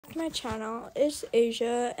back to my channel. It's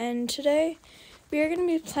Asia, and today we are going to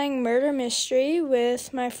be playing Murder Mystery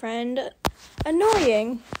with my friend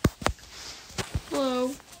Annoying.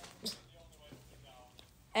 Hello.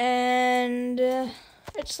 And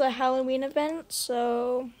it's the Halloween event,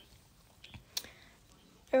 so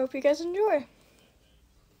I hope you guys enjoy.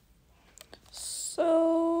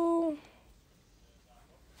 So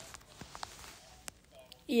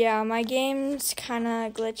yeah, my game's kind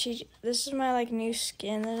of glitchy. This is my new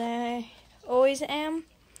skin that I always am.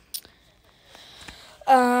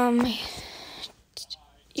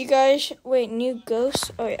 You guys, wait, new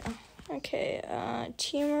ghosts? Oh yeah. Okay,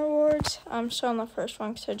 team rewards. I'm still on the first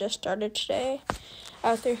one because I just started today.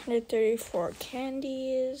 334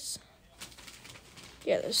 candies.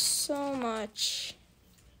 Yeah, there's so much.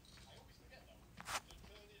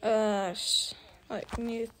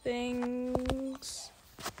 New things.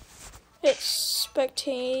 It's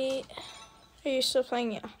spectate. Are you still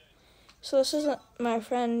playing? Yeah. So this is my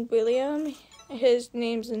friend William. His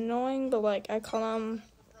name's Annoying, but I call him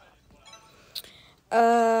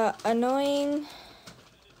Annoying.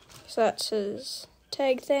 So that's his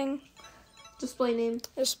tag thing. Display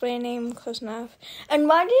name, close enough. And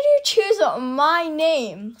why did you choose my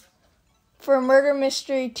name for Murder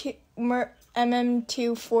Mystery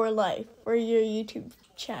MM2 for Life for your YouTube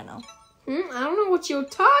channel? I don't know what you're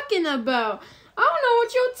talking about.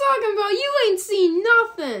 You ain't seen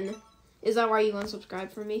nothing. Is that why you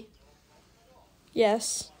unsubscribed from me?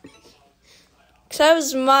 Yes. Because that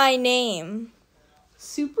was my name.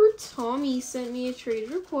 Super Tommy sent me a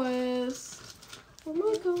trade request. Oh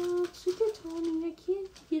my god, Super Tommy, I can't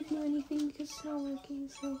give you anything because it's not working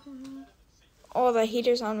so hard. Oh, the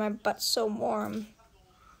heater's on my butt so warm.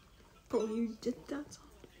 Bro, you did that on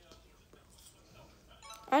the video.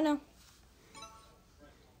 I know.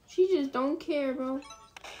 She just don't care, bro.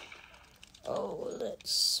 Oh,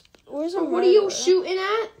 where's Bro, what are you shooting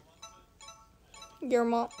at? Your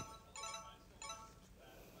mom.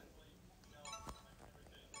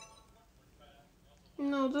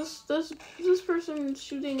 No, this person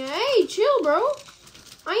shooting at. Hey, chill, bro.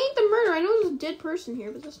 I ain't the murderer. I know there's a dead person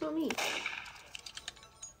here, but that's not me.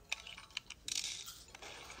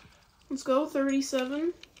 Let's go,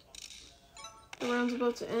 37. The round's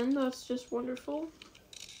about to end. That's just wonderful.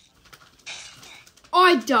 Oh,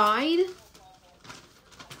 I died. I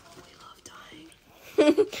love dying.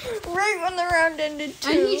 Right when the round ended,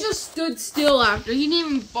 too. And he just stood still after. He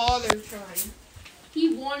didn't even bother trying.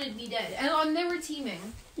 He wanted me dead. And they were teaming.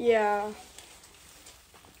 Yeah.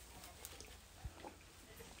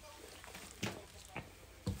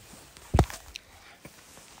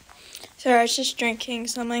 Sorry, I was just drinking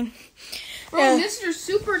something. Bro, Mr.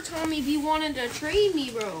 Super Tommy V wanted to trade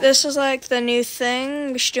me, bro. This is the new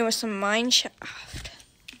thing. We should do with some mineshaft.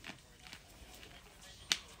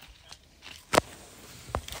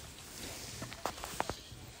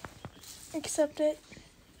 Accept it.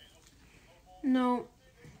 No.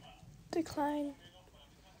 Decline.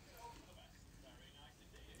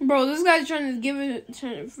 Bro, this guy's trying to give it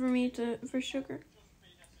for sugar.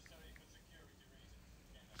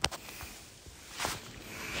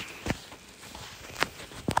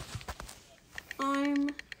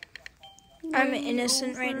 I'm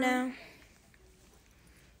innocent right now.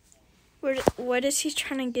 What is he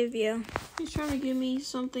trying to give you? He's trying to give me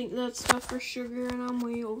something that's stuff for sugar, and I'm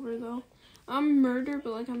way over though. I'm murder,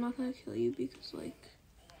 but I'm not gonna kill you because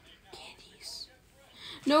candies.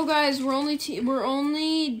 No, guys, well,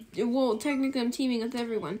 technically I'm teaming with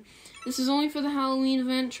everyone. This is only for the Halloween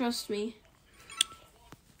event. Trust me.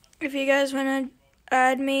 If you guys want to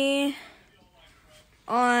add me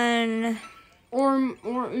on, or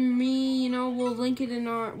me, we'll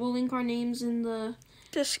link our names in the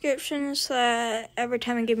description so that every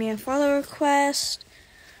time you give me a follow request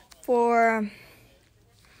for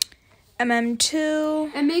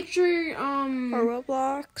MM2 and make sure or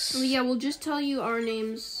Roblox. Yeah, we'll just tell you our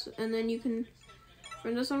names and then you can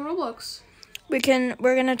friend us on Roblox. We're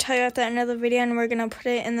gonna tell you at the end of the video and we're gonna put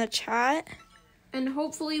it in the chat. And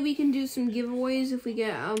hopefully we can do some giveaways if we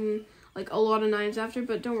get a lot of knives after,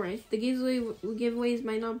 but don't worry. The giveaways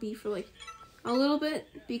might not be for a little bit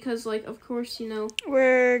because of course,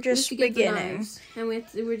 we're just beginning. And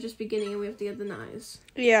we're just beginning and we have to get the knives.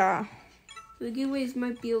 Yeah. The giveaways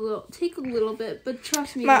might take a little bit, but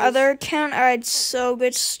trust me. My other account, I had so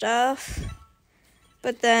good stuff,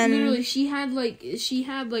 but then literally she had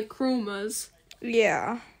chromas.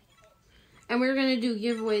 Yeah. And we were gonna do a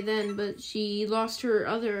giveaway then, but she lost her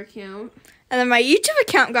other account. And then my YouTube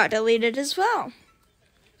account got deleted as well.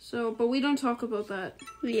 So, but we don't talk about that.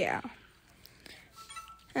 Yeah.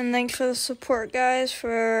 And thanks for the support, guys,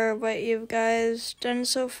 for what you guys done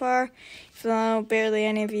so far. Even though barely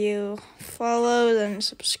any of you followed and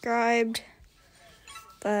subscribed.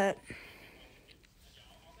 But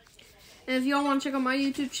And if y'all want to check out my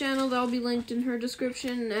YouTube channel, that'll be linked in her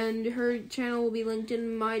description, and her channel will be linked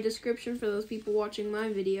in my description for those people watching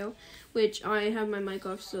my video, which I have my mic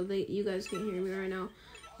off so you guys can't hear me right now.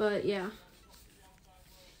 But yeah,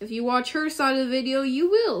 if you watch her side of the video, you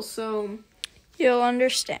will, so you'll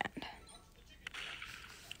understand.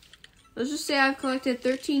 Let's just say I've collected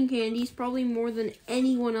 13 candies, probably more than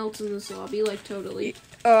anyone else in this lobby, like totally.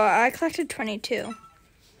 Oh, I collected 22.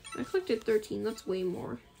 I collected 13, that's way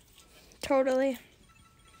more. Totally.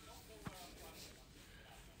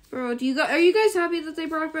 Bro, are you guys happy that they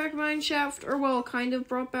brought back Mineshaft? Or, well, kind of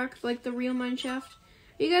brought back, like, the real Mineshaft?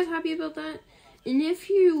 Are you guys happy about that? And if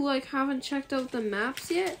you, like, haven't checked out the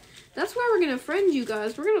maps yet, that's why we're gonna friend you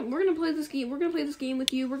guys. We're gonna play this game. We're gonna play this game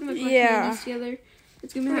with you. We're gonna collect candies together.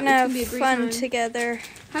 It's gonna be a great fun time. Together.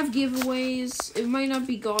 Have giveaways. It might not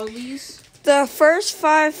be godlies. The first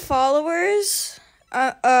 5 followers,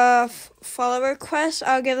 follower quest,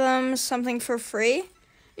 I'll give them something for free.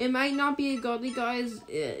 It might not be a godly, guys.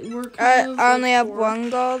 We're kind I of. only have 1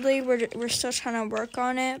 godly. We're still trying to work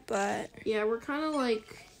on it, but yeah, we're kind of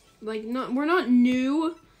like we're not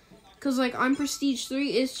new, cause like I'm Prestige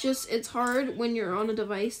 3. It's hard when you're on a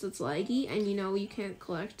device that's laggy and you can't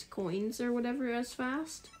collect coins or whatever as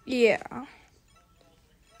fast. Yeah.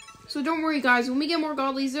 So don't worry, guys. When we get more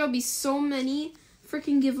godlies, there'll be so many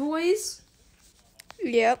freaking giveaways.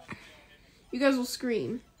 Yep. You guys will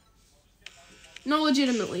scream. Not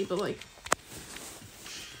legitimately, but like.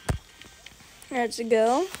 Let's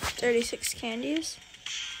go. 36 candies.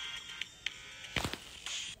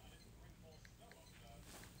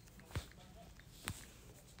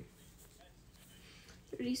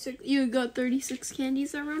 You got 36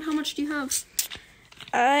 candies that round. How much do you have?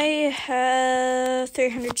 I have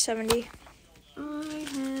 370. I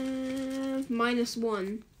have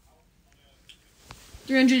 -1.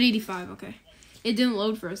 385, okay. It didn't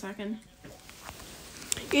load for a second.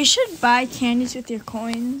 You should buy candies with your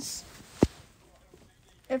coins.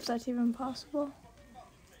 If that's even possible.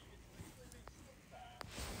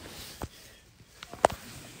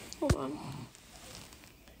 Hold on.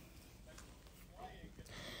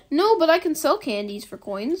 No, but I can sell candies for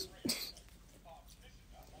coins.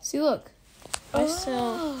 See, look.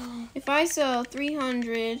 If I sell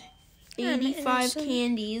 385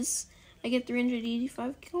 candies, I get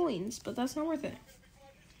 385 coins, but that's not worth it.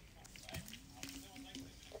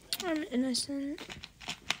 I'm innocent.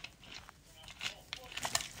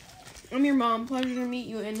 I'm your mom. Pleasure to meet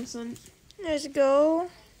you, innocent. Let's go.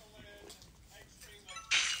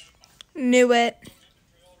 Knew it.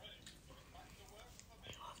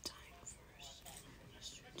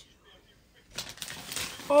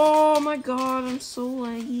 Oh my god, I'm so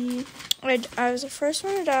laggy. I was the first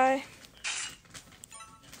one to die.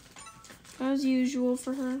 As usual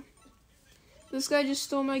for her. This guy just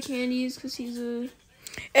stole my candies because he's a...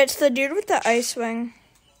 It's the dude with the ice wing.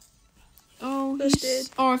 Oh,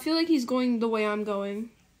 I feel like he's going the way I'm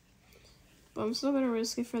going. But I'm still going to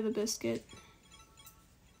risk it for the biscuit.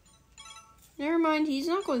 Never mind, he's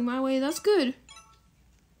not going my way. That's good.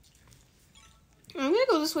 I'm going to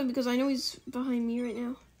go this way because I know he's behind me right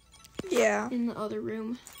now. Yeah. In the other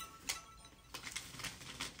room.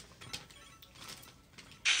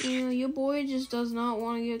 Yeah, your boy just does not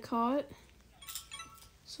want to get caught.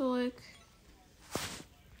 So, like...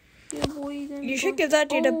 Yeah, boy, you should give that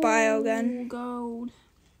dude a bio gun. Oh, God.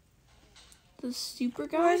 The super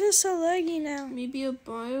guy? Why is it so laggy now? Maybe a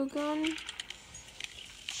bio gun?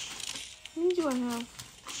 How many do I have?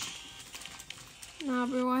 Nah,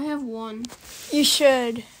 bro, I have 1. You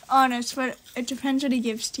should. Honest, but it depends what he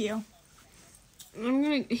gives to you.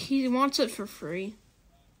 He wants it for free.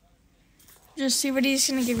 Just see what he's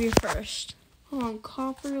gonna give you first. Hold on,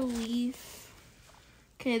 copper leaf.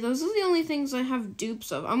 Okay, those are the only things I have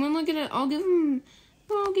dupes of. I'm gonna look at it. I'll give him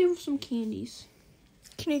some candies.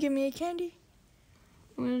 Can you give me a candy?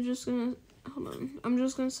 I'm just gonna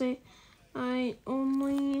say I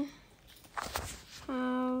only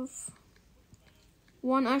have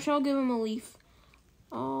 1. Actually, I'll give him a leaf.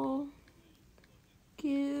 I'll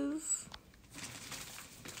give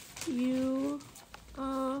you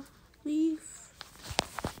a leaf.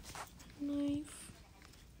 Knife.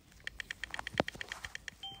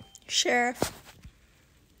 Sheriff.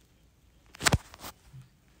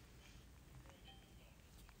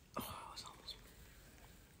 Oh, I was almost...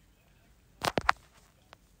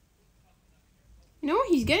 No,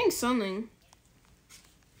 he's getting something.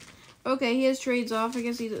 Okay, he has trades off. I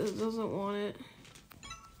guess he doesn't want it.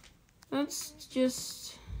 That's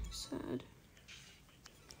just sad.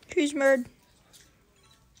 Who's Murd?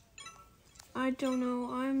 I don't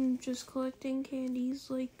know. I'm just collecting candies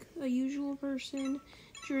like a usual person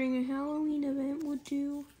during a Halloween event would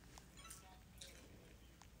do.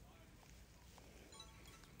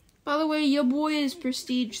 By the way, your boy is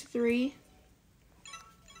Prestige 3.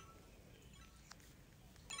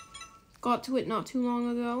 Got to it not too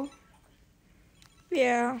long ago.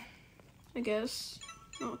 Yeah. I guess.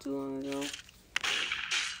 Not too long ago.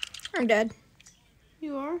 I'm dead.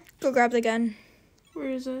 You are? Go grab the gun. Where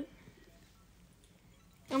is it?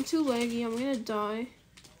 I'm too laggy. I'm gonna die.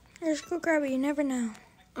 Just go grab it. You never know.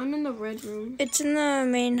 I'm in the red room. It's in the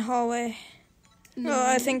main hallway. No. Oh,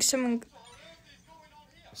 I think someone...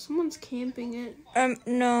 Someone's camping it.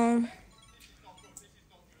 No.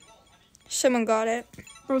 Someone got it.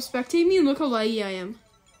 Bro, spectate me and look how laggy I am.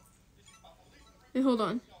 Wait, hold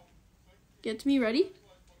on. Get to me, ready?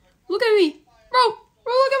 Look at me! Bro,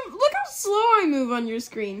 look how slow I move on your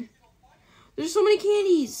screen. There's so many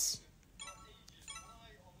candies.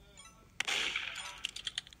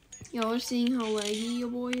 Y'all are seeing how laggy your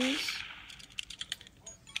boy is.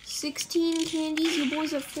 16 candies, your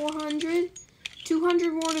boy's at 400.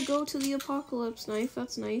 200 more to go to the apocalypse knife.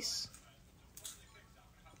 That's nice.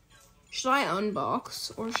 Should I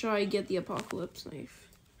unbox or should I get the apocalypse knife?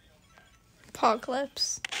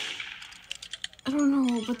 Apocalypse. I don't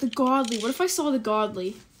know, but the godly. What if I saw the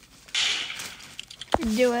godly?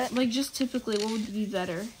 Do it. Like just typically, what would be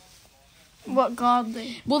better? What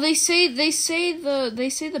godly? Well, they say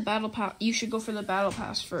the battle pass. You should go for the battle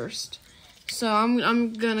pass first. So I'm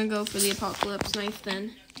gonna go for the apocalypse knife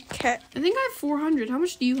then. Okay. I think I have 400. How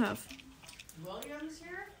much do you have? Williams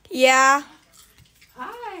here? Yeah.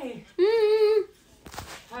 Hi. Mm.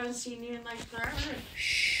 Haven't seen you in like forever.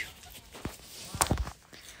 Shh.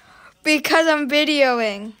 Because I'm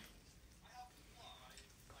videoing.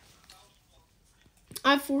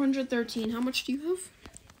 I have 413. How much do you have?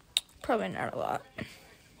 Probably not a lot.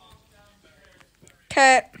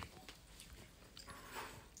 Okay.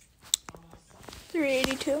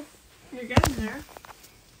 382. You're getting there.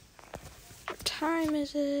 What time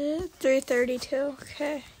is it? 3:32.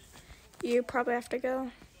 Okay. You probably have to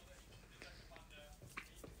go.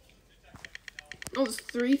 Oh, it's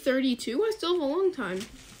 3:32. I still have a long time.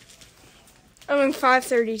 I mean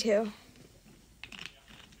 5:32.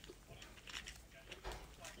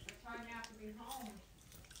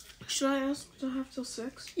 Should I ask to have till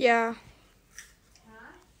 6? Yeah.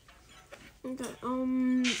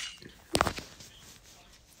 Okay.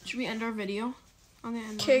 Should we end our video? On the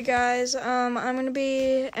end. Okay, guys. I'm gonna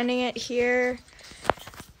be ending it here,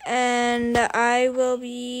 and I will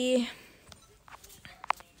be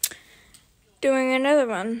doing another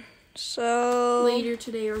one. So Later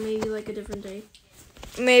today, or maybe like a different day.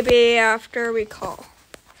 maybe after we call.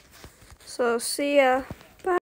 So see ya.